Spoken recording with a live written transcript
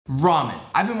Ramen.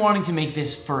 I've been wanting to make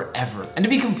this forever. And to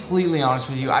be completely honest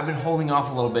with you, I've been holding off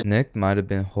a little bit. Nick might have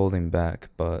been holding back,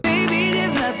 but Baby,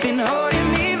 there's nothing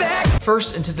holding me back.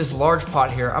 First, into this large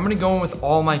pot here, I'm gonna go in with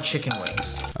all my chicken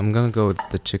wings. I'm gonna go with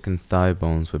the chicken thigh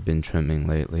bones we've been trimming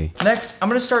lately. Next, I'm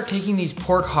gonna start taking these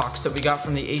pork hocks that we got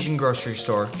from the Asian grocery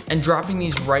store and dropping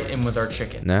these right in with our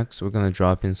chicken. Next, we're gonna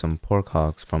drop in some pork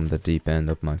hocks from the deep end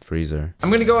of my freezer.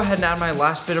 I'm gonna go ahead and add my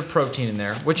last bit of protein in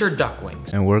there, which are duck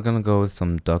wings. And we're gonna go with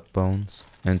some duck bones.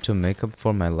 And to make up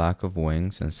for my lack of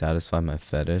wings and satisfy my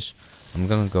fetish, I'm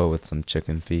gonna go with some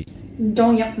chicken feet.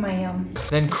 Don't yuck my yum.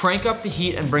 Then crank up the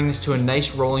heat and bring this to a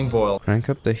nice rolling boil. Crank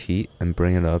up the heat and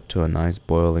bring it up to a nice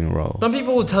boiling roll. Some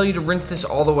people will tell you to rinse this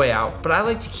all the way out, but I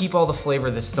like to keep all the flavor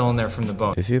that's still in there from the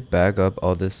bone. If you bag up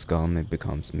all this scum, it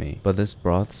becomes meat. But this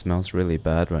broth smells really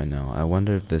bad right now. I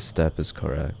wonder if this step is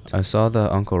correct. I saw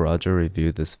that Uncle Roger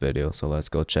reviewed this video, so let's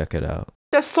go check it out.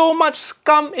 There's so much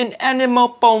scum in animal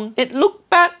bone. It looks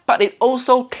bad, but it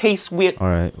also tastes weird.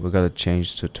 Alright, we gotta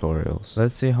change tutorials.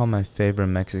 Let's see how my favorite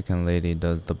Mexican lady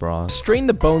does the broth. Strain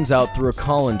the bones out through a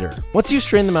colander. Once you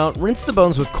strain them out, rinse the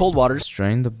bones with cold water.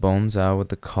 Strain the bones out with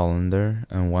the colander,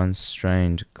 and once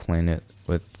strained, clean it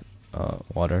with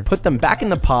water. Put them back in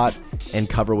the pot and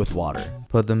cover with water.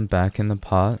 Put them back in the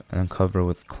pot and cover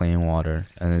with clean water.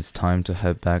 And it's time to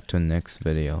head back to Nick's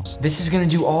video. This is gonna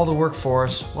do all the work for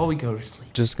us while we go to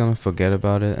sleep. Just gonna forget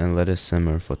about it and let it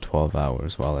simmer for 12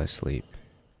 hours while I sleep.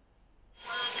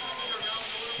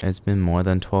 It's been more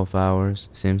than 12 hours.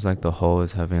 Seems like the whole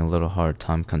is having a little hard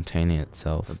time containing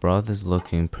itself. The broth is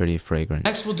looking pretty fragrant.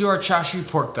 Next, we'll do our chashu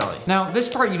pork belly. Now, this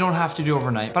part you don't have to do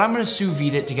overnight, but I'm gonna sous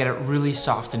vide it to get it really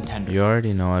soft and tender. You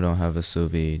already know I don't have a sous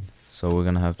vide, so we're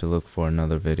gonna have to look for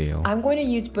another video. I'm going to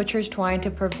use butcher's twine to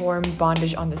perform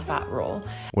bondage on this fat roll.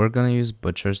 We're gonna use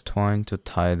butcher's twine to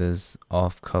tie this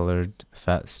off-colored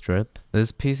fat strip.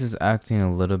 This piece is acting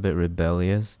a little bit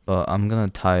rebellious, but I'm gonna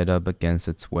tie it up against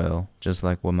its will, just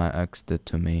like what my ex did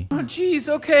to me. Oh jeez,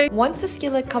 okay. Once the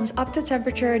skillet comes up to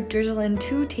temperature, drizzle in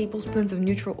 2 tablespoons of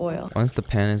neutral oil. Once the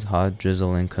pan is hot,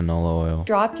 drizzle in canola oil.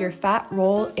 Drop your fat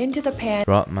roll into the pan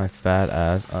Drop my fat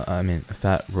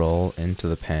roll into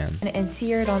the pan. and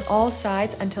sear it on all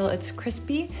sides until it's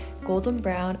crispy, golden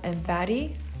brown, and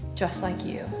fatty, just like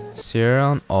you. Sear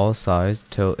on all sides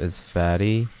till it's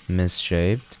fatty,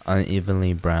 misshaped,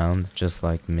 unevenly browned, just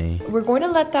like me. We're going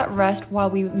to let that rest while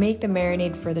we make the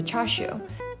marinade for the chashu.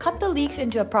 Cut the leeks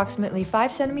into approximately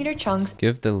 5cm chunks.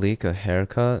 Give the leek a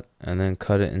haircut and then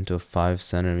cut it into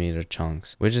 5cm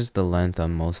chunks, which is the length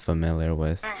I'm most familiar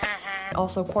with.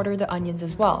 Also quarter the onions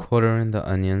as well. Quarter in the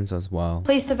onions as well.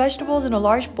 Place the vegetables in a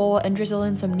large bowl and drizzle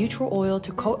in some neutral oil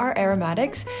to coat our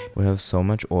aromatics. We have so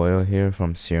much oil here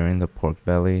from searing the pork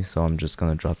belly, so I'm just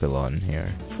gonna drop it all in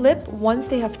here. Flip once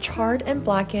they have charred and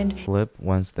blackened. Flip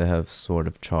once they have sort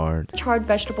of charred. Charred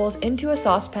vegetables into a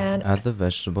saucepan. Add the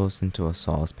vegetables into a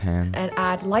saucepan. And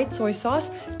add light soy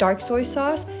sauce, dark soy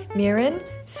sauce, mirin,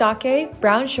 sake,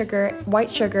 brown sugar, white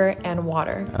sugar, and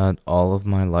water. Add all of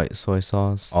my light soy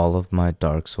sauce, all of my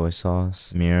dark soy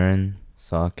sauce, mirin,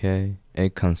 sake, a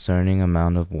concerning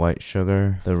amount of white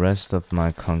sugar, the rest of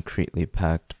my concretely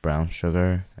packed brown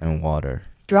sugar, and water.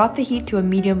 Drop the heat to a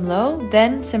medium-low,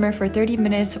 then simmer for 30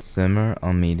 minutes. Simmer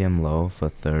on medium-low for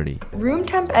 30. Room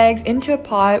temp eggs into a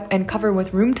pot and cover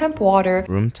with room temp water.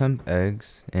 Room temp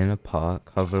eggs in a pot,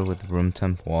 cover with room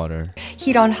temp water.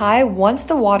 Heat on high. Once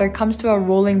the water comes to a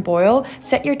rolling boil,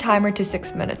 set your timer to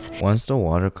 6 minutes. Once the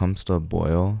water comes to a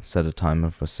boil, set a timer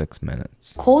for 6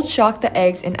 minutes. Cold shock the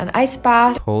eggs in an ice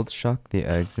bath. Cold shock the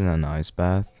eggs in an ice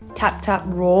bath. Tap tap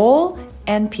roll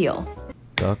and peel.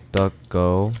 Duck, duck,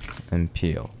 go, and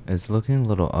peel. It's looking a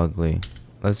little ugly.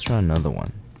 Let's try another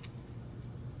one.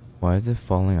 Why is it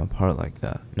falling apart like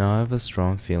that? Now I have a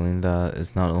strong feeling that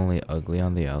it's not only ugly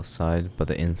on the outside, but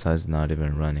the inside's not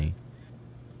even runny.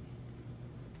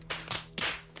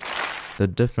 The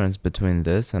difference between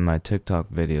this and my TikTok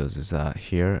videos is that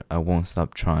here, I won't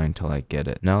stop trying till I get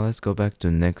it. Now let's go back to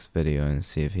Nick's video and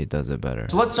see if he does it better.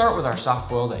 So let's start with our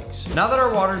soft boiled eggs. Now that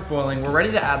our water's boiling, we're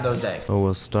ready to add those eggs. So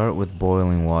we'll start with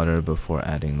boiling water before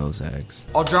adding those eggs.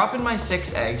 I'll drop in my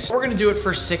 6 eggs. We're gonna do it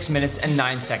for 6 minutes and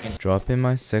 9 seconds. Drop in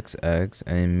my 6 eggs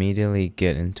and immediately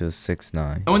get into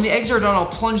 6-9. And when the eggs are done, I'll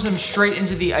plunge them straight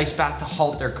into the ice bath to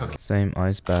halt their cooking. Same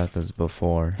ice bath as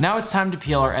before. Now it's time to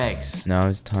peel our eggs. Now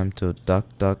it's time to duck,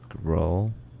 duck,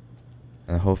 roll.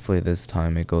 And hopefully this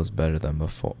time it goes better than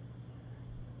before.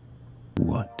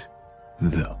 What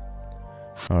the?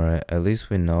 Alright, at least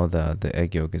we know that the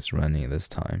egg yolk is runny this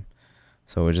time.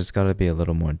 So we just gotta be a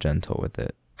little more gentle with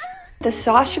it. The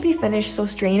sauce should be finished, so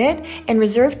strain it and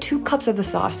reserve 2 cups of the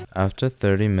sauce. After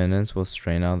 30 minutes, we'll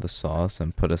strain out the sauce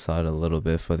and put aside a little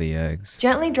bit for the eggs.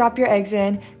 Gently drop your eggs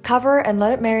in, cover, and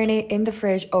let it marinate in the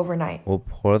fridge overnight. We'll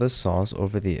pour the sauce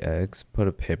over the eggs, put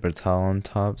a paper towel on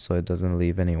top so it doesn't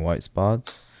leave any white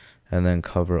spots, and then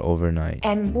cover overnight.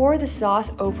 And pour the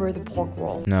sauce over the pork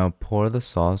roll. Now pour the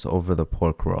sauce over the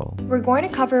pork roll. We're going to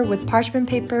cover with parchment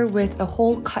paper with a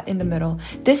hole cut in the middle.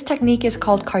 This technique is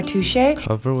called cartouche.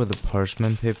 Cover with a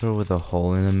parchment paper with a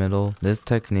hole in the middle. This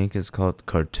technique is called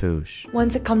cartouche.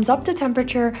 Once it comes up to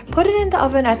temperature, put it in the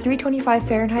oven at 325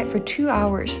 Fahrenheit for 2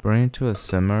 hours. Bring it to a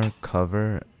simmer,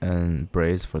 cover, and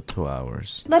braise for 2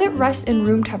 hours. Let it rest in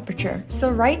room temperature. So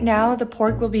right now, the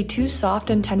pork will be too soft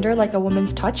and tender like a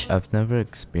woman's touch. I've never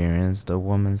experienced a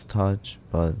woman's touch,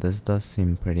 but this does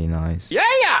seem pretty nice. Yeah!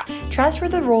 Transfer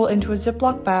the roll into a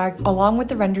Ziploc bag along with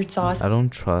the rendered sauce. I don't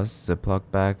trust Ziploc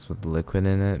bags with liquid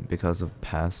in it because of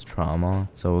past trauma,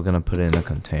 so we're gonna put it in a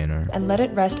container. And let it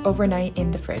rest overnight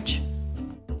in the fridge.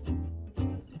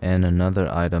 And another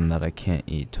item that I can't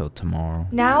eat till tomorrow.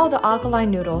 Now the alkaline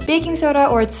noodles. Baking soda,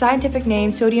 or its scientific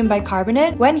name sodium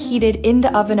bicarbonate, when heated in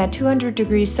the oven at 200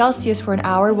 degrees Celsius for an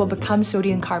hour will become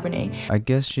sodium carbonate. I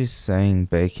guess she's saying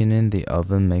baking in the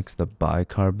oven makes the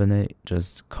bicarbonate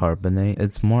just carbonate.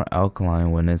 It's more alkaline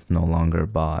when it's no longer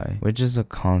bi, which is a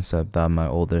concept that my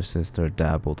older sister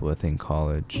dabbled with in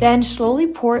college. Then slowly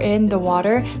pour in the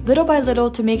water little by little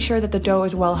to make sure that the dough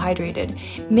is well hydrated.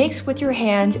 Mix with your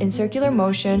hands in circular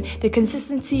motion. The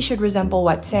consistency should resemble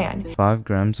wet sand. 5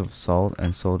 grams of salt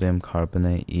and sodium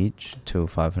carbonate each to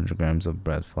 500 grams of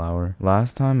bread flour.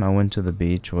 Last time I went to the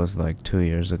beach was like 2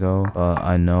 years ago, but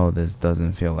I know this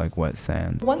doesn't feel like wet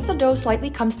sand. Once the dough slightly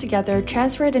comes together,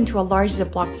 transfer it into a large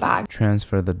Ziploc bag.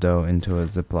 Transfer the dough into a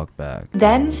Ziploc bag.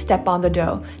 Then step on the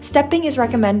dough. Stepping is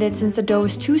recommended since the dough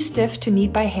is too stiff to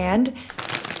knead by hand.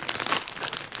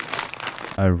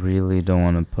 I really don't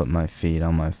want to put my feet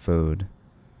on my food.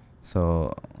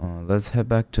 So let's head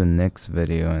back to Nick's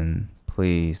video, and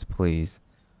please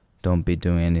don't be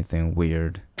doing anything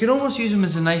weird. You could almost use them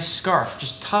as a nice scarf.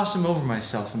 Just toss them over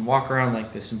myself and walk around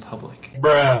like this in public.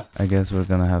 Bruh. I guess we're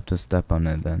gonna have to step on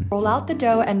it then. Roll out the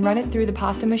dough and run it through the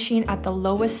pasta machine at the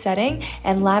lowest setting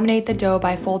and laminate the dough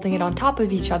by folding it on top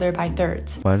of each other by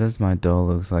thirds. Why does my dough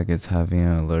look like it's having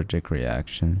an allergic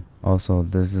reaction? Also,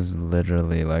 this is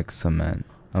literally like cement.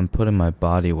 I'm putting my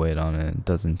body weight on it. It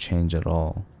doesn't change at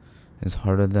all. It's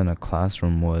harder than a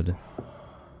classroom would.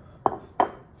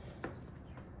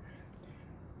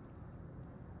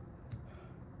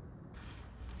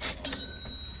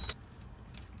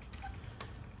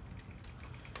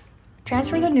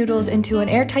 Transfer the noodles into an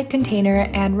airtight container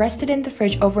and rest it in the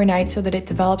fridge overnight so that it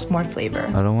develops more flavor.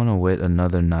 I don't want to wait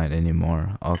another night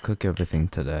anymore. I'll cook everything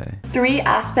today. 3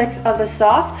 aspects of the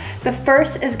sauce. The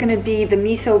first is going to be the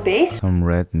miso base. Some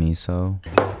red miso.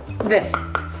 This.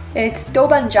 It's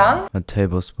doubanjiang. A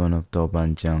tablespoon of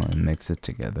doubanjiang and mix it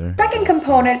together. Second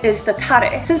component is the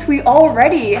tare. Since we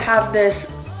already have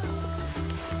this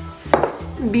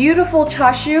beautiful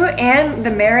chashu and the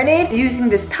marinade, using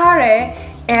this tare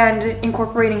and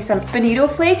incorporating some bonito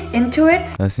flakes into it.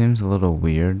 That seems a little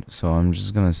weird, so I'm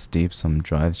just gonna steep some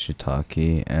dried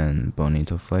shiitake and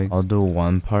bonito flakes. I'll do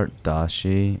 1 part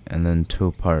dashi and then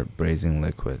 2 part braising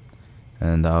liquid.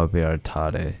 And that will be our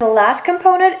tare. The last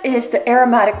component is the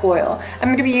aromatic oil. I'm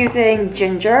going to be using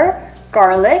ginger,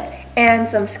 garlic, and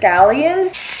some scallions.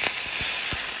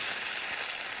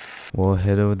 We'll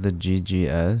hit it with the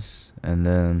GGS, and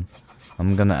then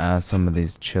I'm gonna add some of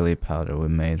these chili powder we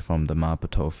made from the mapo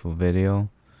tofu video,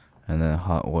 and then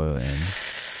hot oil in.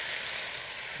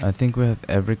 I think we have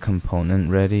every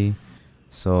component ready,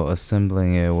 so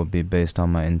assembling it will be based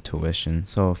on my intuition.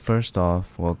 So first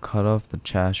off, we'll cut off the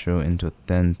chashu into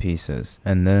thin pieces,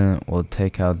 and then we'll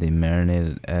take out the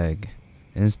marinated egg.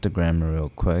 Instagram it real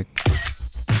quick.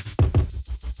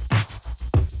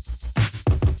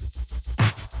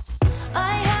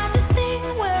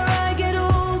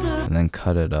 And then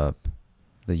cut it up.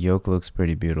 The yolk looks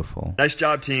pretty beautiful. Nice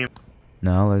job, team.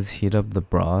 Now let's heat up the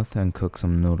broth and cook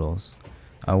some noodles.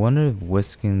 I wonder if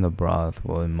whisking the broth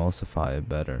will emulsify it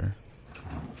better.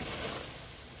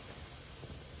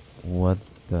 What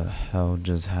the hell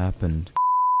just happened?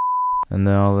 And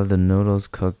then I'll let the noodles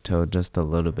cook till just a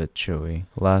little bit chewy.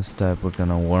 Last step, we're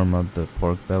gonna warm up the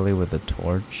pork belly with a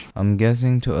torch. I'm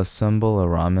guessing to assemble a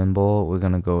ramen bowl, we're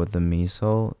gonna go with the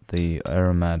miso, the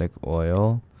aromatic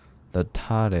oil, the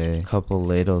tare, couple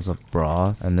ladles of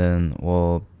broth, and then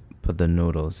we'll put the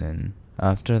noodles in.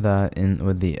 After that, in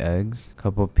with the eggs,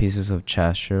 couple pieces of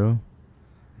chashu,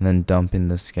 and then dump in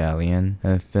the scallion,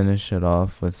 and finish it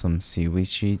off with some seaweed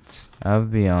sheets. I'll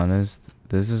be honest,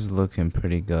 This is looking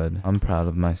pretty good. I'm proud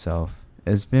of myself.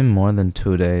 It's been more than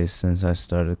 2 days since I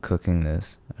started cooking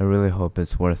this. I really hope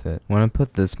it's worth it. When I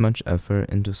put this much effort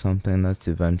into something that's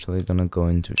eventually gonna go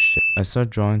into shit, I start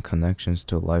drawing connections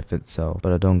to life itself,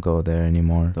 but I don't go there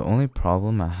anymore. The only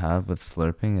problem I have with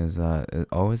slurping is that it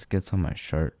always gets on my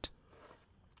shirt.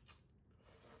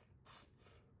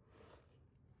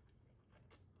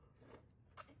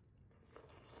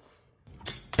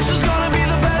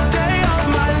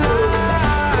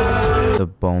 The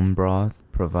bone broth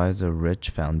provides a rich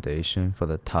foundation for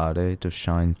the tare to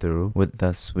shine through with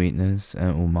that sweetness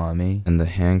and umami, and the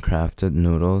handcrafted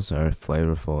noodles are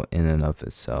flavorful in and of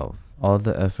itself. All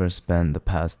the effort spent the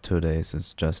past 2 days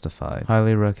is justified.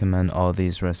 Highly recommend all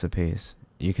these recipes.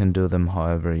 You can do them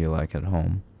however you like at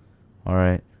home.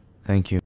 Alright, thank you.